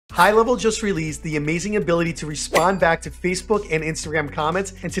HighLevel just released the amazing ability to respond back to Facebook and Instagram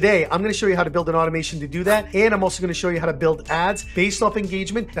comments. And today I'm going to show you how to build an automation to do that. And I'm also going to show you how to build ads based off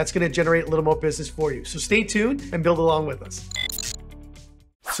engagement that's going to generate a little more business for you. So stay tuned and build along with us.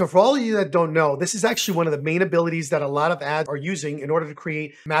 So for all of you that don't know, this is actually one of the main abilities that a lot of ads are using in order to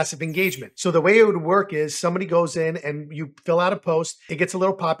create massive engagement. So the way it would work is somebody goes in and you fill out a post, it gets a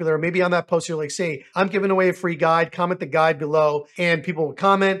little popular. Maybe on that post, you're like, say, I'm giving away a free guide, comment the guide below, and people would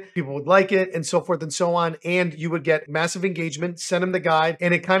comment, people would like it, and so forth and so on. And you would get massive engagement, send them the guide,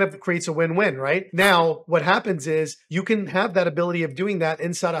 and it kind of creates a win-win, right? Now, what happens is you can have that ability of doing that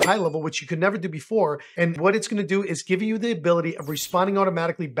inside of HighLevel, which you could never do before. And what it's going to do is give you the ability of responding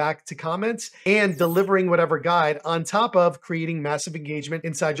automatically back to comments and delivering whatever guide on top of creating massive engagement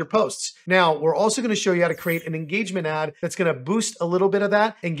inside your posts. Now, we're also going to show you how to create an engagement ad that's going to boost a little bit of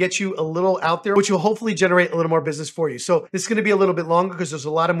that and get you a little out there, which will hopefully generate a little more business for you. So this is going to be a little bit longer because there's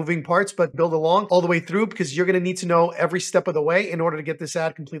a lot of moving parts, but build along all the way through because you're going to need to know every step of the way in order to get this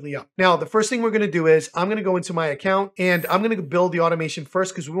ad completely up. Now, the first thing we're going to do is I'm going to go into my account and I'm going to build the automation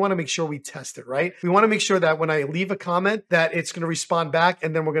first because we want to make sure we test it, right? We want to make sure that when I leave a comment that it's going to respond back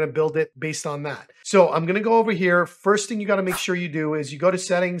and then we're going to build it based on that. So I'm going to go over here. First thing you got to make sure you do is you go to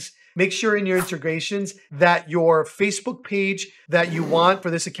settings, make sure in your integrations that your Facebook page that you want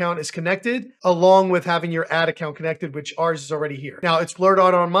for this account is connected along with having your ad account connected, which ours is already here. Now it's blurred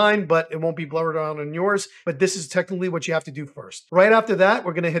out on mine, but it won't be blurred out on yours. But this is technically what you have to do first. Right after that,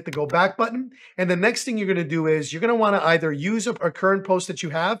 we're going to hit the go back button. And the next thing you're going to do is you're going to want to either use a current post that you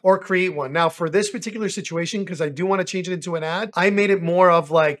have or create one. Now for this particular situation, because I do want to change it into an ad, I made it more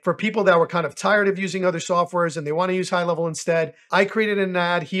of like for people that were kind of tired of using other softwares and they want to use HighLevel instead, I created an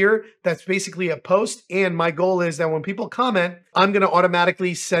ad here that's basically a post. And my goal is that when people comment, I'm going to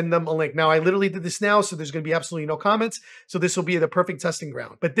automatically send them a link. Now, I literally did this now, so there's going to be absolutely no comments. So this will be the perfect testing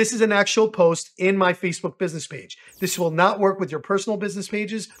ground. But this is an actual post in my Facebook business page. This will not work with your personal business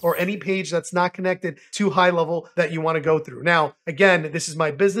pages or any page that's not connected to HighLevel that you want to go through. Now, again, this is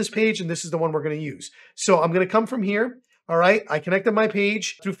my business page, and this is the one we're going to use. So I'm going to come from here. All right, I connected my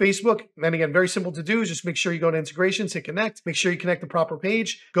page through Facebook. And again, very simple to do is just make sure you go to integrations, hit connect, make sure you connect the proper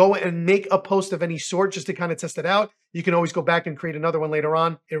page, go and make a post of any sort just to kind of test it out. You can always go back and create another one later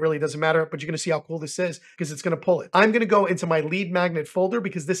on. It really doesn't matter, but you're going to see how cool this is because it's going to pull it. I'm going to go into my lead magnet folder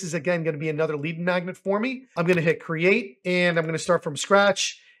because this is, again, going to be another lead magnet for me. I'm going to hit create and I'm going to start from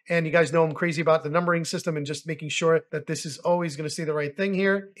scratch. And you guys know I'm crazy about the numbering system and just making sure that this is always going to say the right thing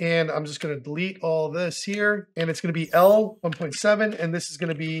here. And I'm just going to delete all this here. And it's going to be L 1.7. And this is going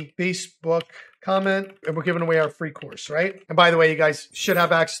to be Facebook comment, and we're giving away our free course, right? And by the way, you guys should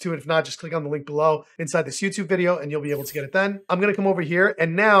have access to it. If not, just click on the link below inside this YouTube video and you'll be able to get it then. I'm going to come over here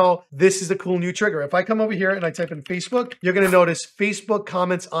and now this is the cool new trigger. If I come over here and I type in Facebook, you're going to notice Facebook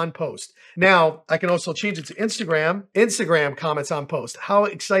comments on post. Now I can also change it to Instagram comments on post. How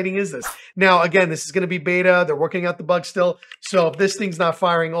exciting is this? Now, again, this is going to be beta. They're working out the bugs still. So if this thing's not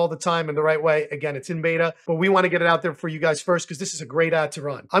firing all the time in the right way, again, it's in beta, but we want to get it out there for you guys first because this is a great ad to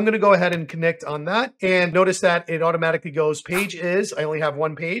run. I'm going to go ahead and connect on that and notice that it automatically goes page is, I only have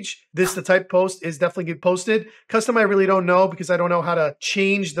one page. This, the type post is definitely get posted. Custom, I really don't know because I don't know how to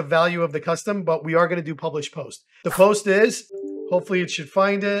change the value of the custom, but we are going to do publish post. The post is, hopefully it should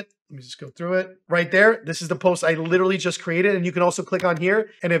find it. Let me just go through it right there. This is the post I literally just created. And you can also click on here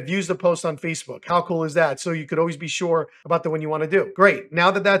and have views the post on Facebook. How cool is that? So you could always be sure about the one you want to do. Great.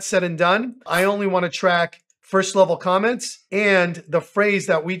 Now that that's said and done, I only want to track first level comments and the phrase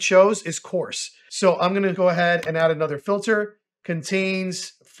that we chose is course. So I'm going to go ahead and add another filter,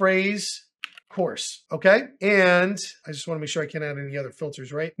 contains phrase course. Okay. And I just want to make sure I can't add any other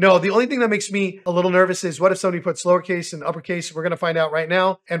filters, right? No, the only thing that makes me a little nervous is what if somebody puts lowercase and uppercase? We're going to find out right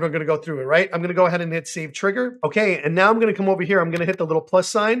now and we're going to go through it, right? I'm going to go ahead and hit save trigger. Okay. And now I'm going to come over here. I'm going to hit the little plus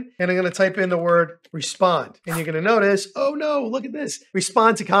sign and I'm going to type in the word respond. And you're going to notice, oh no, look at this.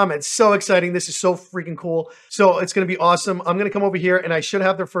 Respond to comments. So exciting. This is so freaking cool. So it's going to be awesome. I'm going to come over here and I should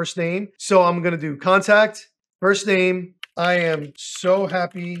have their first name. So I'm going to do contact, first name. I am so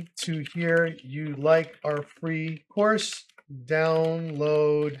happy to hear you like our free course.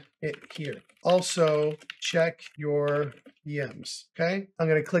 Download it here. Also, check your DMs. Okay. I'm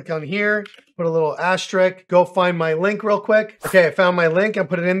going to click on here, put a little asterisk, go find my link real quick. Okay. I found my link. I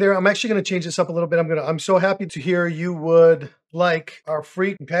put it in there. I'm actually going to change this up a little bit. I'm so happy to hear you would like our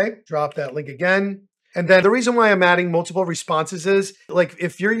free. Okay. Drop that link again. And then the reason why I'm adding multiple responses is like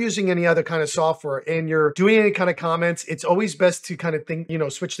if you're using any other kind of software and you're doing any kind of comments, it's always best to kind of think,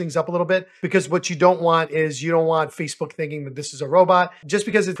 switch things up a little bit, because what you don't want is you don't want Facebook thinking that this is a robot, just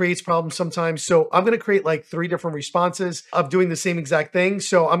because it creates problems sometimes. So I'm going to create like 3 different responses of doing the same exact thing.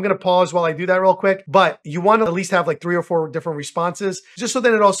 So I'm going to pause while I do that real quick, but you want to at least have like 3 or 4 different responses, just so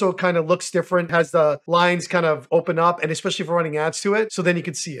that it also kind of looks different, has the lines kind of open up, and especially if we're running ads to it, so then you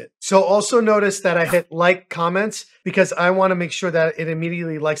can see it. So also notice that I hit like comments because I want to make sure that it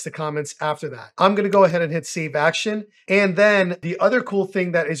immediately likes the comments after that. I'm going to go ahead and hit save action. And then the other cool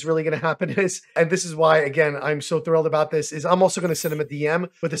thing that is really going to happen is, and this is why, again, I'm so thrilled about this, is I'm also going to send them a DM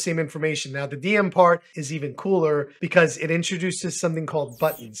with the same information. Now, the DM part is even cooler because it introduces something called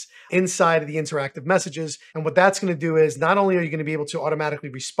buttons inside of the interactive messages. And what that's going to do is not only are you going to be able to automatically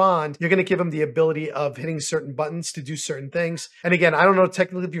respond, you're going to give them the ability of hitting certain buttons to do certain things. And again, I don't know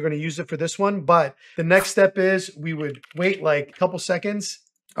technically if you're going to use it for this one, but the next step is we would wait like a couple seconds.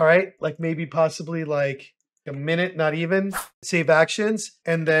 All right. Like maybe possibly like a minute, not even. Save actions.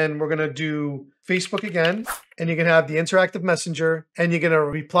 And then we're going to do Facebook again. And you're going to have the interactive messenger, and you're going to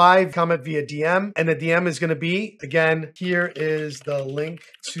reply, comment via DM. And the DM is going to be, again, here is the link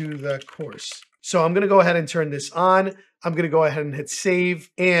to the course. So I'm going to go ahead and turn this on. I'm going to go ahead and hit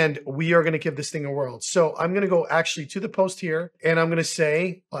save, and we are going to give this thing a whirl. So I'm going to go actually to the post here, and I'm going to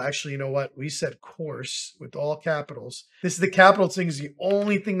say, well, actually, you know what? We said course with all capitals. This is the capital thing is the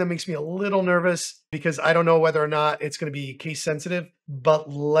only thing that makes me a little nervous because I don't know whether or not it's going to be case sensitive, but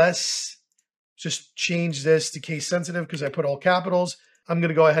let's just change this to case sensitive because I put all capitals. I'm going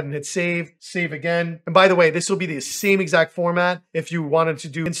to go ahead and hit save, save again. And by the way, this will be the same exact format if you wanted to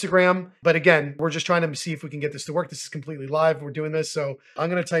do Instagram. But again, we're just trying to see if we can get this to work. This is completely live. We're doing this. So I'm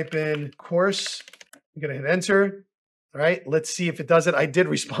going to type in course. I'm going to hit enter. All right, let's see if it does it. I did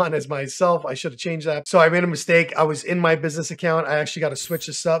respond as myself. I should have changed that. So I made a mistake. I was in my business account. I actually got to switch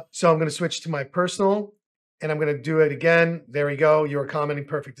this up. So I'm going to switch to my personal. And I'm going to do it again. There we go. You are commenting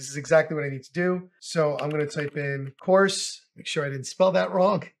perfect. This is exactly what I need to do. So I'm going to type in course. Make sure I didn't spell that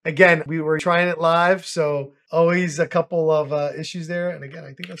wrong. Again, we were trying it live. So always a couple of issues there. And again,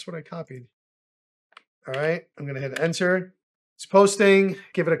 I think that's what I copied. All right. I'm going to hit enter. It's posting.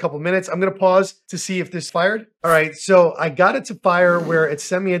 Give it a couple minutes. I'm going to pause to see if this fired. All right. So I got it to fire where it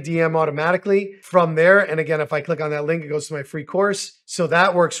sent me a DM automatically from there. And again, if I click on that link, it goes to my free course. So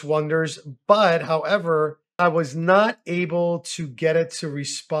that works wonders. But however, I was not able to get it to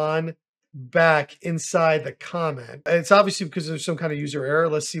respond back inside the comment. It's obviously because there's some kind of user error.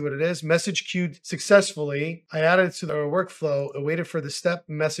 Let's see what it is. Message queued successfully. I added it to the workflow. I waited for the step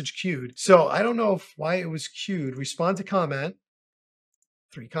message queued. So I don't know why it was queued. Respond to comment.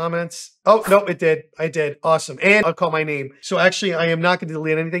 3 comments. Oh, no, it did. I did. Awesome. And I'll call my name. So actually, I am not going to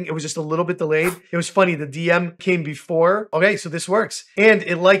delete anything. It was just a little bit delayed. It was funny. The DM came before. Okay, so this works. And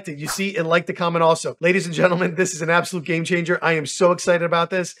it liked it. You see, it liked the comment also. Ladies and gentlemen, this is an absolute game changer. I am so excited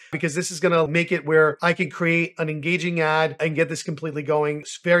about this because this is going to make it where I can create an engaging ad and get this completely going.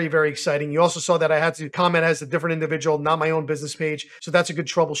 It's very, very exciting. You also saw that I had to comment as a different individual, not my own business page. So that's a good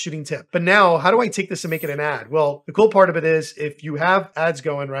troubleshooting tip. But now, how do I take this and make it an ad? Well, the cool part of it is if you have ads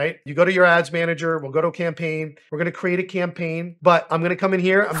going, right? You go to your ads manager, we'll go to a campaign. We're going to create a campaign, but I'm going to come in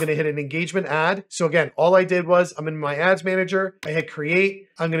here. I'm going to hit an engagement ad. So again, all I did was I'm in my ads manager. I hit create.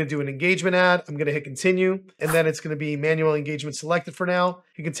 I'm going to do an engagement ad. I'm going to hit continue. And then it's going to be manual engagement selected for now.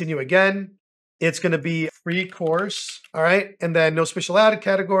 You continue again. It's going to be free course. All right. And then no special ad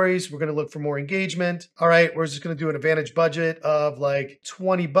categories. We're going to look for more engagement. All right. We're just going to do an advantage budget of like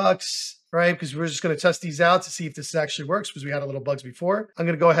 $20. Right? Because we're just going to test these out to see if this actually works because we had a little bugs before. I'm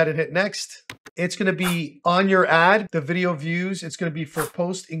going to go ahead and hit next. It's going to be on your ad, the video views. It's going to be for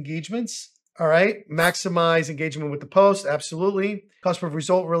post engagements. All right. Maximize engagement with the post. Absolutely. Cost per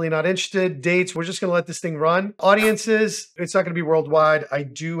result, really not interested. Dates, we're just going to let this thing run. Audiences, it's not going to be worldwide. I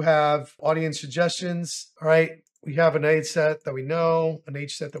do have audience suggestions. All right. We have an age set that we know, an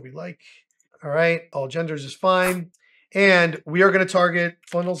age set that we like. All right. All genders is fine. And we are going to target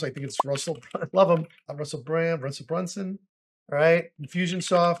funnels. I think it's Russell. Love him. Russell Brand, Russell Brunson. All right.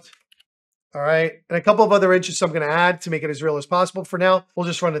 Infusionsoft. All right. And a couple of other interests I'm going to add to make it as real as possible. For now, we'll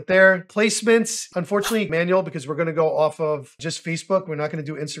just run it there. Placements, unfortunately, manual because we're going to go off of just Facebook. We're not going to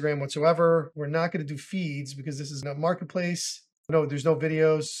do Instagram whatsoever. We're not going to do feeds because this is not marketplace. No, there's no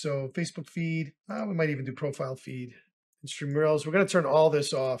videos. So Facebook feed. We might even do profile feed. And stream reels. We're going to turn all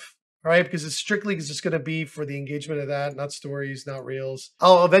this off. All right, because it's strictly just going to be for the engagement of that, not stories, not reels.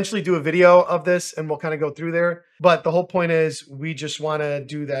 I'll eventually do a video of this and we'll kind of go through there. But the whole point is we just want to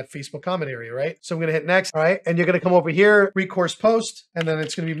do that Facebook comment area, right? So I'm going to hit next. All right, and you're going to come over here, free course post, and then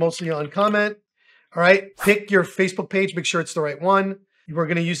it's going to be mostly on comment. All right, pick your Facebook page, make sure it's the right one. We're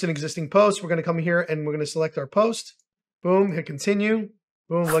going to use an existing post. We're going to come here and we're going to select our post. Boom, hit continue.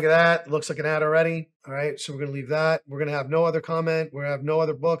 Boom, look at that. It looks like an ad already. All right, so we're going to leave that. We're going to have no other comment. We're going to have no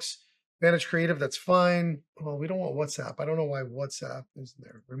other books. Manage creative, that's fine. Well, we don't want WhatsApp. I don't know why WhatsApp is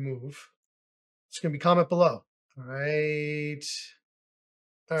there. Remove. It's going to be comment below. All right.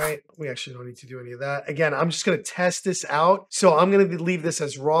 All right, we actually don't need to do any of that. Again, I'm just going to test this out. So I'm going to leave this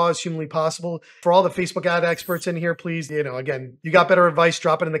as raw as humanly possible. For all the Facebook ad experts in here, please, again, you got better advice,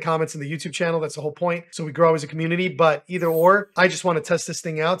 drop it in the comments in the YouTube channel. That's the whole point. So we grow as a community, but either or, I just want to test this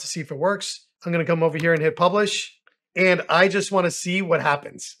thing out to see if it works. I'm going to come over here and hit publish. And I just want to see what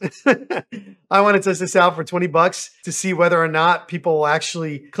happens. I want to test this out for 20 bucks to see whether or not people will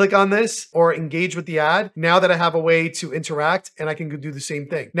actually click on this or engage with the ad now that I have a way to interact and I can go do the same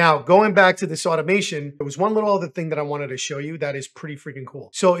thing. Now, going back to this automation, there was one little other thing that I wanted to show you that is pretty freaking cool.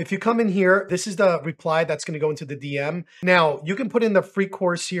 So if you come in here, this is the reply that's going to go into the DM. Now, you can put in the free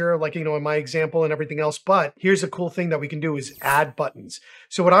course here, like, in my example and everything else, but here's a cool thing that we can do is add buttons.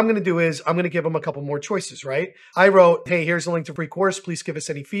 So what I'm going to do is I'm going to give them a couple more choices, right? I wrote, hey, here's a link to free course. Please give us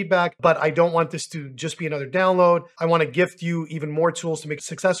any feedback, but I don't want this to just be another download. I want to gift you even more tools to make it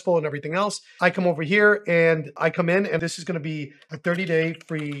successful and everything else. I come over here and I come in and this is going to be a 30-day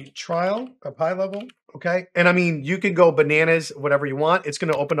free trial of HighLevel. Okay. And I mean, you can go bananas, whatever you want. It's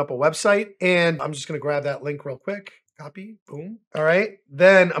going to open up a website and I'm just going to grab that link real quick. Copy, boom. All right.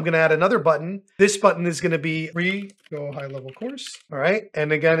 Then I'm going to add another button. This button is going to be free GoHighLevel course. All right.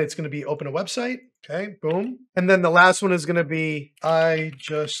 And again, it's going to be open a website. Okay, boom. And then the last one is going to be, I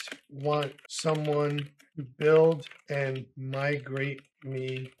just want someone to build and migrate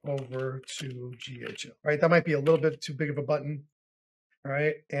me over to GHL. All right. That might be a little bit too big of a button. All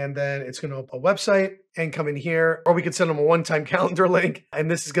right. And then it's going to open a website and come in here, or we could send them a one-time calendar link. And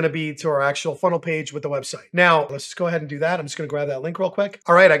this is going to be to our actual funnel page with the website. Now, let's just go ahead and do that. I'm just going to grab that link real quick.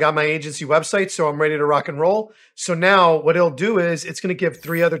 All right. I got my agency website, so I'm ready to rock and roll. So now what it'll do is it's going to give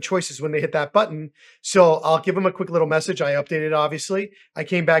 3 other choices when they hit that button. So I'll give them a quick little message. I updated, obviously. I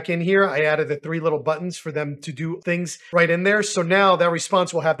came back in here. I added the 3 little buttons for them to do things right in there. So now that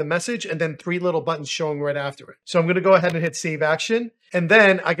response will have the message and then 3 little buttons showing right after it. So I'm going to go ahead and hit save action. And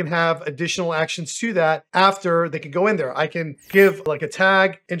then I can have additional actions to that after they can go in there. I can give like a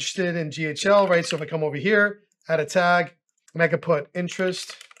tag, interested in GHL, right? So if I come over here, add a tag, and I can put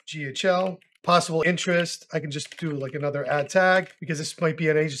interest, GHL, possible interest. I can just do like another add tag because this might be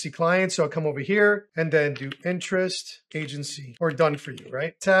an agency client. So I'll come over here and then do interest, agency, or done for you,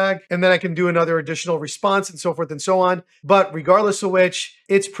 right? Tag. And then I can do another additional response and so forth and so on. But regardless of which,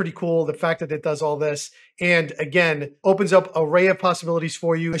 it's pretty cool. The fact that it does all this. And again, opens up an array of possibilities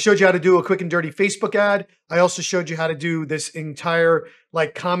for you. I showed you how to do a quick and dirty Facebook ad. I also showed you how to do this entire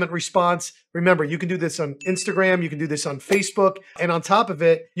like comment response. Remember, you can do this on Instagram, you can do this on Facebook, and on top of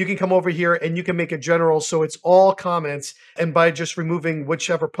it, you can come over here and you can make it general so it's all comments, and by just removing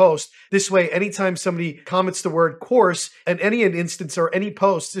whichever post. This way, anytime somebody comments the word course in any instance or any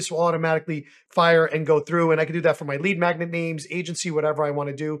post, this will automatically fire and go through, and I can do that for my lead magnet names, agency, whatever I want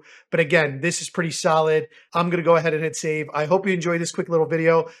to do. But again, this is pretty solid. I'm going to go ahead and hit save. I hope you enjoyed this quick little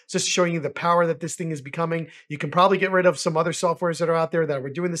video, just showing you the power that this thing is becoming. You can probably get rid of some other softwares that are out there that were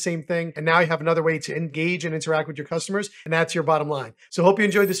doing the same thing, and now you have another way to engage and interact with your customers, and that's your bottom line. So hope you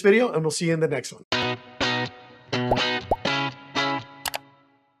enjoyed this video, and we'll see you in the next one.